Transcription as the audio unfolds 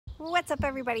What's up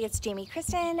everybody, it's Jamie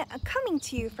Kristen coming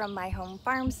to you from my home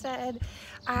farmstead.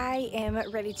 I am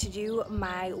ready to do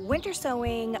my winter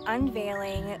sowing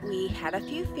unveiling. We had a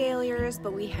few failures,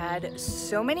 but we had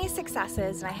so many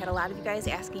successes, and I had a lot of you guys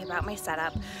asking about my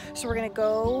setup. So we're gonna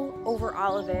go over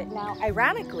all of it. Now,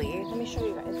 ironically, let me show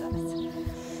you guys this.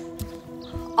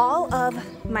 All of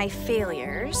my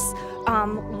failures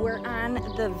were on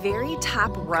the very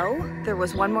top row. There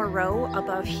was one more row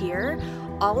above here.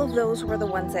 All of those were the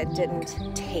ones that didn't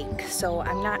take. So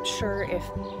I'm not sure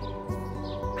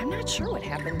what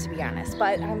happened, to be honest,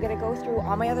 but I'm gonna go through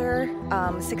all my other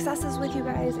successes with you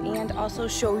guys and also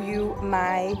show you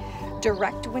my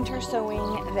direct winter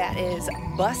sowing that is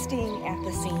busting at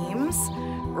the seams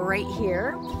right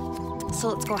here. So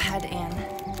let's go ahead and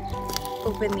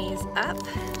open these up.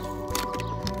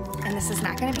 And this is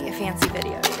not gonna be a fancy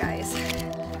video, you guys.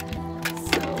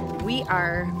 So we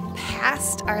are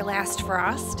past our last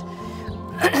frost.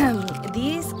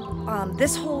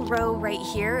 This whole row right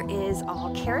here is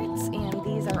all carrots, and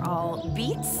these are all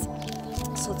beets.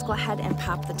 So let's go ahead and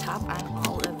pop the top on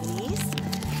all of these.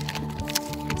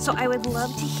 So I would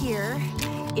love to hear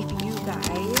if you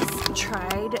guys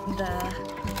tried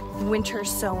the winter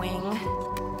sowing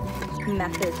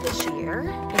method this year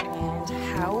and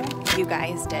how you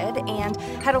guys did, and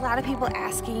had a lot of people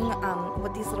asking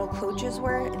what these little coaches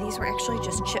were. These were actually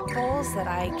just chip bowls that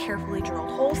I carefully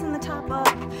drilled holes in the top of,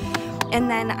 and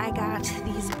then I got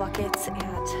these buckets at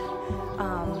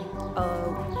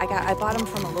I bought them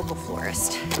from a local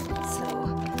florist. So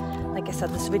like I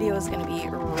said, this video is going to be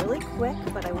really quick,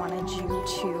 but I wanted you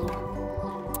to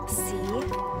see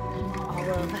all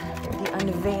of the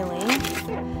unveiling.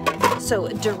 So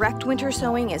direct winter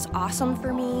sowing is awesome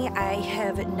for me. I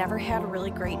have never had a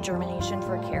really great germination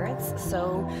for carrots,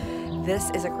 so this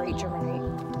is a great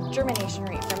germination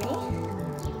rate for me.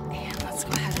 And let's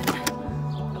go ahead and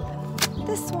open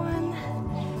this one,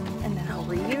 and then I'll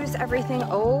reuse everything.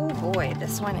 Oh boy,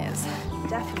 this one is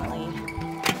definitely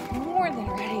more than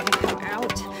ready to come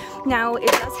out. Now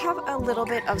it does have a little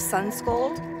bit of sun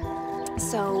scald,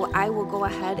 so I will go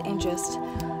ahead and just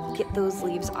get those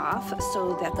leaves off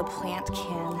so that the plant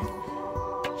can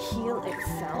heal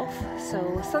itself.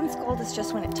 So sun scald is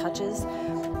just when it touches,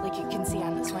 like you can see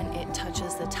on this one, it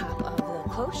touches the top of the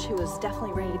coach, who is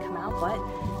definitely ready to come out, but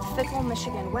fickle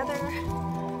Michigan weather,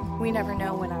 we never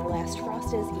know when our last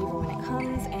frost is, even when it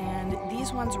comes, and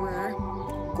these ones were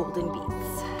golden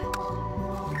beets.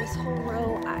 This whole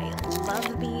row, I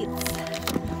love beets.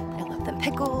 I love them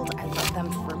pickled, I love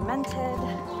them fermented.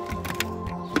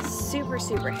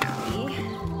 Super happy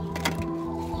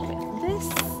with this,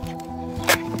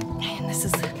 and this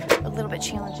is a little bit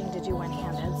challenging to do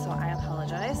one-handed, so I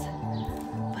apologize,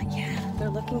 but yeah, they're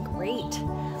looking great.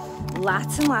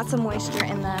 Lots and lots of moisture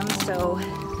in them, so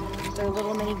their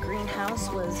little mini greenhouse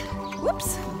was,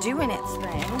 whoops, doing its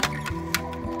thing.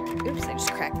 Oops, I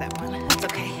just cracked that one. That's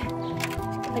okay.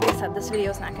 Like I said, this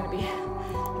video is not going to be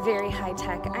very high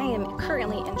tech. I am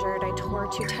currently injured. I tore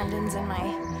 2 tendons in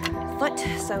my foot,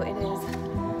 so it is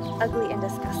ugly and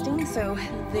disgusting. So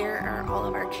there are all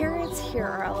of our carrots. Here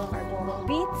are all of our golden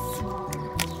beets.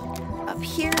 Up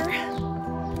here.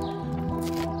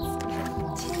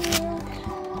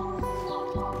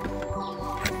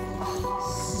 Oh,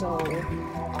 so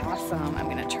awesome. I'm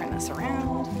gonna turn this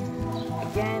around.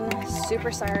 Again,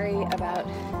 super sorry about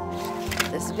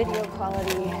this video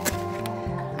quality.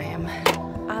 I am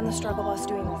on the struggle bus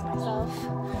doing this myself.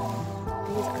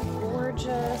 These are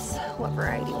gorgeous. What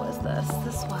variety was this?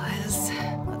 This was,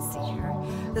 let's see here.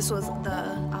 This was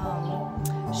the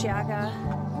Chaga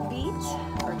beet,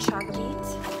 or Chaga beet.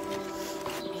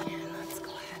 And let's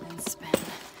go ahead and spin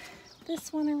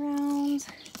this one around.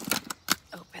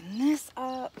 Open this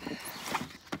up.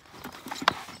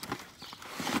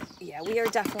 Yeah, we are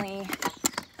definitely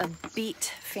a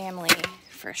beet family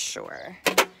for sure.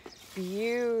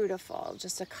 Beautiful.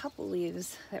 Just a couple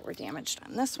leaves that were damaged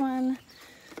on this one.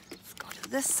 Let's go to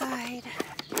this side.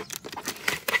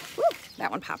 Woo,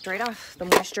 that one popped right off. The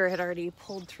moisture had already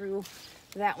pulled through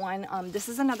that one. This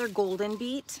is another golden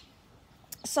beet.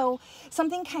 So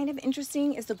something kind of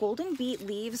interesting is the golden beet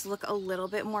leaves look a little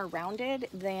bit more rounded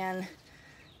than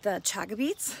the chaga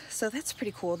beets. So that's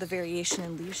pretty cool, the variation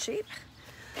in leaf shape.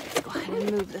 Let's go ahead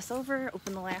and move this over,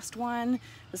 open the last one.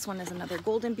 This one is another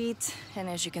golden beet, and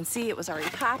as you can see, it was already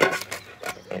popped.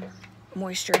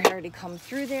 Moisture had already come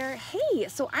through there. Hey,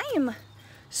 so I am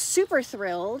super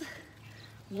thrilled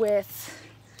with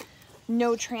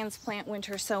no transplant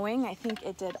winter sowing. I think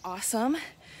it did awesome.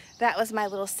 That was my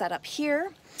little setup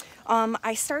here.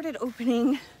 I started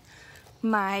opening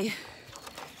my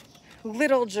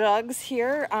little jugs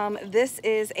here. This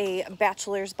is a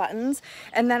bachelor's buttons.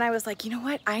 And then I was like, you know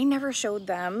what? I never showed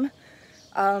them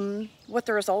what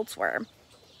the results were.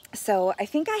 So I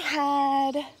think I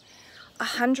had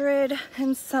 100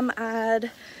 and some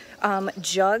odd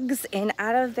jugs, and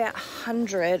out of that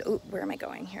 100, ooh, where am I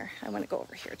going here? I want to go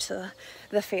over here to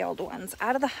the failed ones.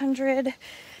 Out of the 100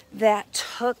 that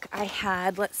took, I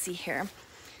had, let's see here,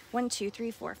 1, 2,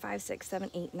 3, 4, 5, 6,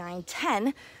 7, 8, 9,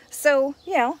 10. So,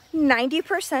 you know,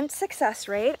 90% success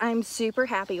rate. I'm super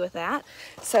happy with that.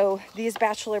 So these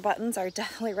bachelor buttons are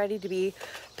definitely ready to be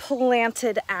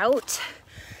planted out.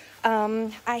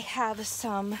 I have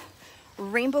some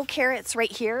rainbow carrots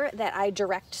right here that I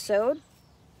direct sowed.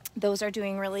 Those are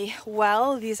doing really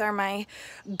well. These are my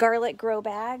garlic grow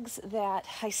bags that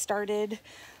I started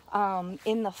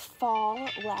in the fall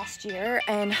last year.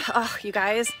 And oh, you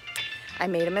guys, I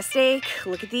made a mistake.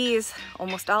 Look at these,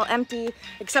 almost all empty,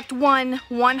 except one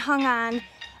hung on.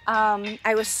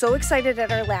 I was so excited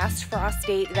at our last frost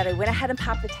date that I went ahead and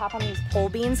popped the top on these pole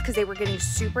beans because they were getting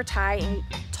super tall,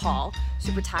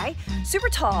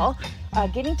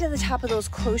 getting to the top of those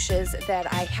cloches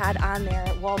that I had on there.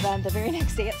 Well, then the very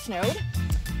next day it snowed.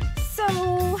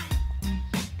 So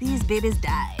these babies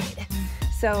died.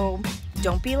 So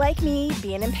don't be like me,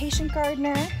 be an impatient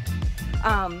gardener.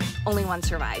 Only one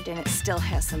survived and it still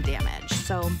has some damage.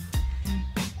 So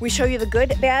we show you the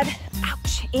good, bad,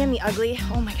 ouch, and the ugly.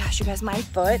 Oh my gosh, you guys, my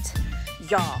foot,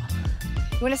 y'all.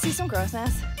 You wanna see some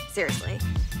grossness? Seriously,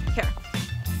 here,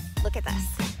 look at this.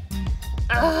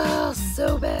 Oh,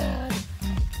 so bad.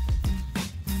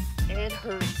 It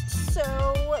hurts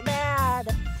so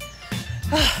bad.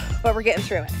 But we're getting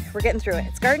through it. We're getting through it.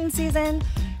 It's garden season.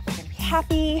 We're gonna be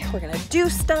happy. We're gonna do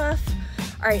stuff.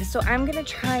 All right, so I'm gonna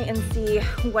try and see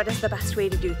what is the best way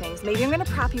to do things. Maybe I'm gonna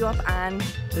prop you up on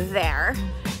there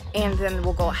and then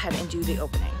we'll go ahead and do the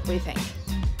opening. What do you think?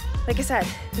 Like I said,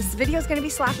 this video is gonna be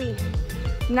sloppy,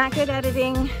 not good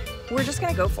editing. We're just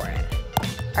gonna go for it.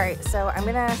 All right, so I'm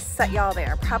gonna set y'all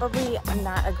there. Probably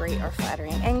not a great or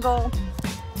flattering angle.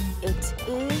 It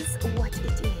is what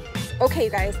it is. Okay, you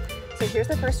guys, so here's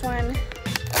the first one.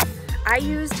 I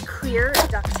used clear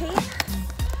duct tape.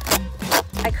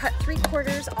 I cut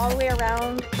 3/4 all the way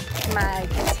around my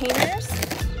containers.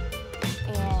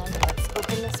 And let's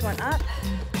open this one up.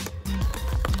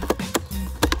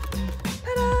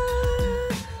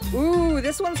 Ta-da! Ooh,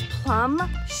 this one's plum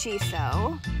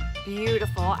shiso.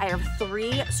 Beautiful. I have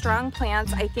 3 strong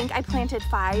plants. I think I planted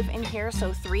 5 in here,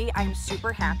 so 3 I'm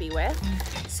super happy with.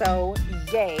 So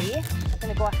yay. I'm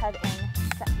gonna go ahead and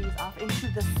set these off into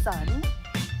the sun.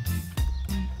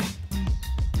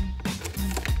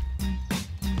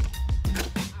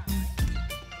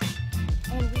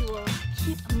 And we will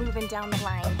keep moving down the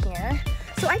line here.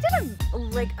 So I did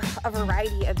a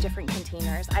variety of different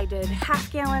containers. I did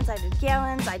half gallons, I did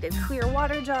gallons, I did clear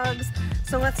water jugs.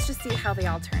 So let's just see how they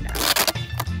all turned out.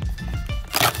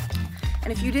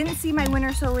 And if you didn't see my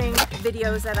winter sowing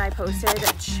videos that I posted,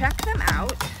 check them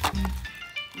out.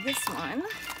 This one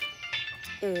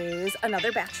is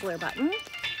another bachelor button.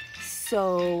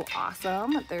 So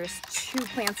awesome. There's 2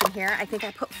 plants in here. I think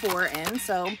I put 4 in,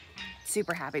 so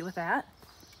super happy with that.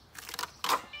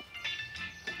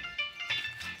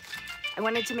 I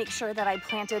wanted to make sure that I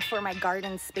planted for my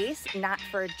garden space, not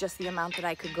for just the amount that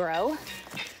I could grow.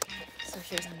 So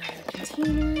here's another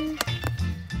container.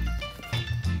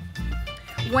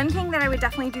 One thing that I would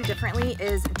definitely do differently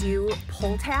is do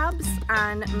pull tabs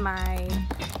on my,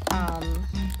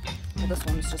 well, this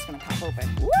one's just gonna pop open.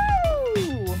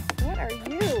 Woo! What are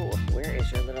you? Where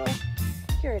is your little,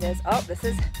 here it is. Oh, this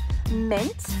is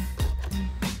mint.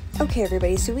 Okay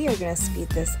everybody, so we are gonna speed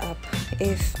this up.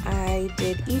 If I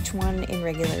did each one in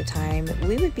regular time,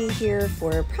 we would be here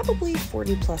for probably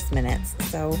 40+ minutes.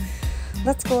 So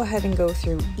let's go ahead and go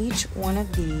through each one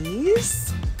of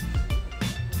these.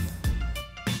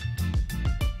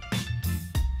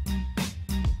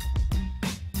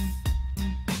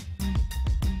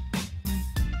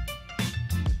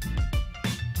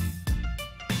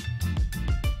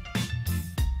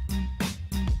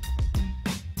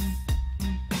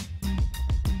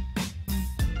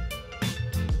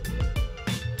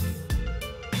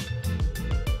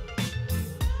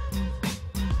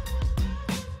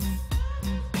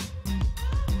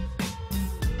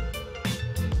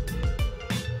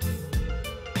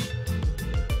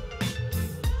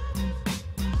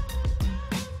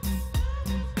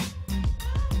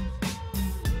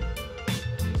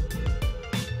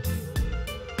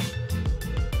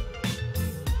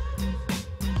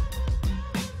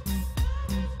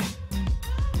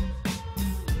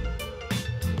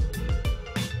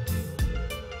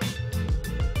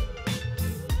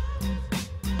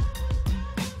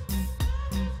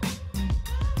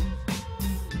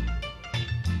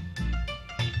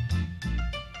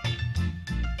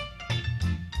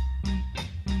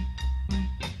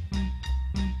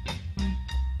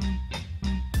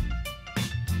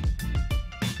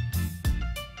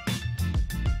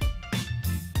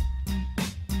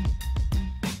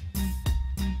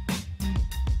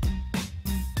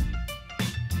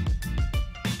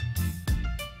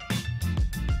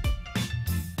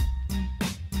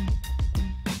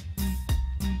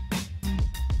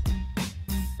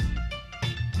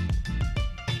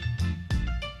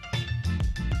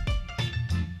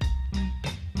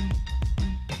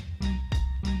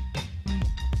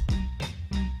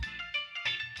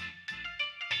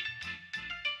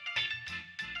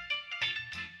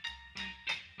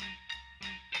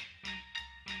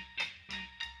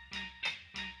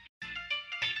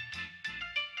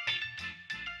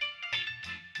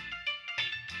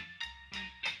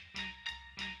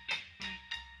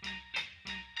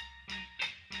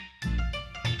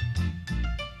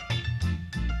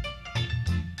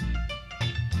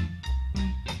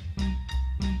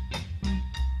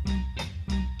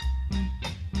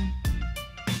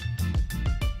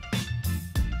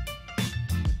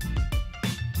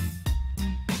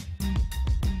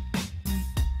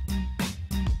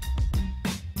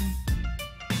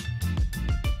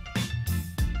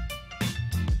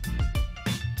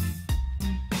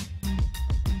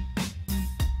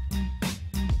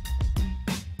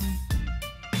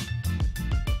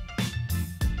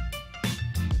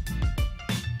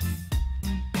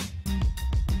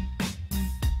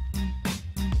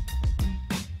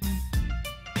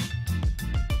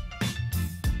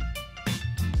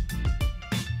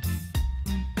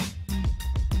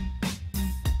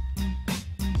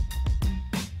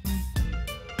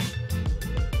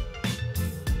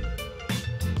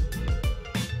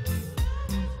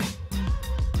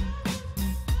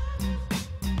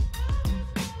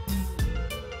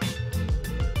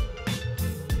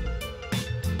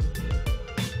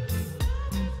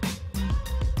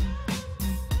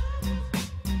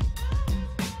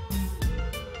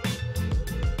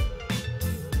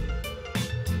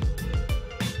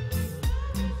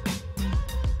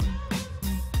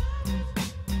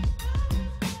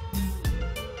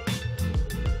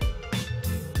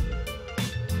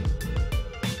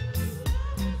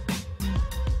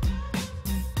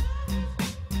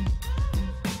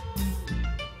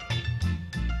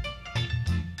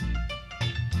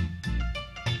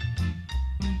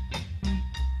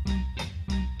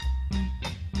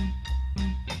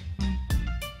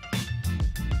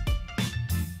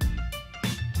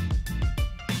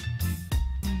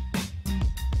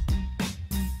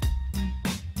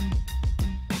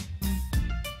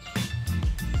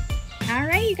 All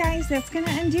right, you guys, that's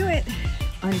gonna undo it.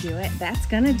 That's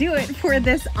gonna do it for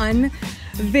this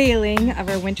unveiling of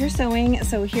our winter sowing.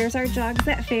 So here's our jugs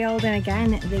that failed, and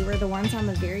again, they were the ones on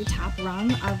the very top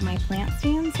rung of my plant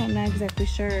stand, so I'm not exactly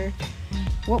sure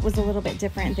what was a little bit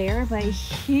different there, but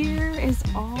here is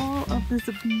all of this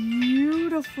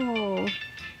beautiful,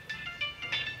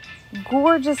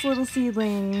 gorgeous little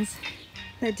seedlings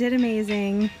that did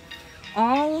amazing,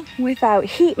 all without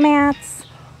heat mats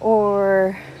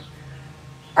or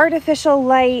artificial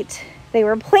light. They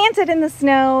were planted in the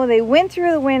snow, they went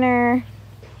through the winter.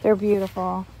 They're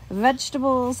beautiful.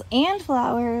 Vegetables and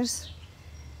flowers.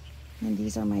 And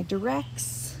these are my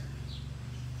directs.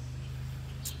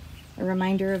 A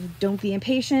reminder of don't be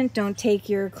impatient, don't take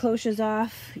your cloches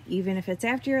off, even if it's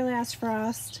after your last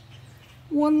frost.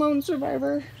 One lone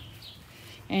survivor.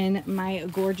 And my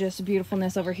gorgeous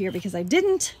beautifulness over here because I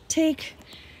didn't take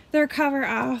their cover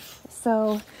off.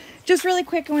 So just really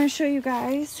quick, I want to show you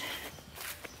guys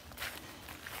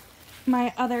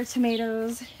my other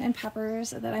tomatoes and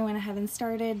peppers that I went ahead and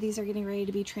started. These are getting ready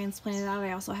to be transplanted out.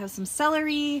 I also have some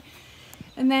celery,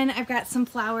 and then I've got some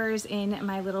flowers in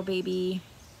my little baby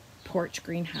porch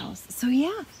greenhouse. So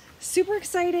yeah, super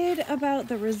excited about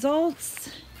the results.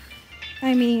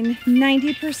 I mean,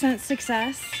 90%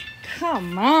 success.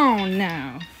 Come on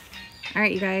now. All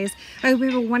right, you guys, I hope you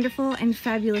have a wonderful and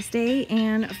fabulous day,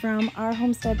 and from our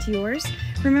homestead to yours,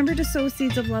 remember to sow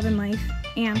seeds of love and life,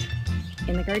 and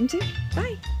in the garden too.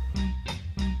 Bye.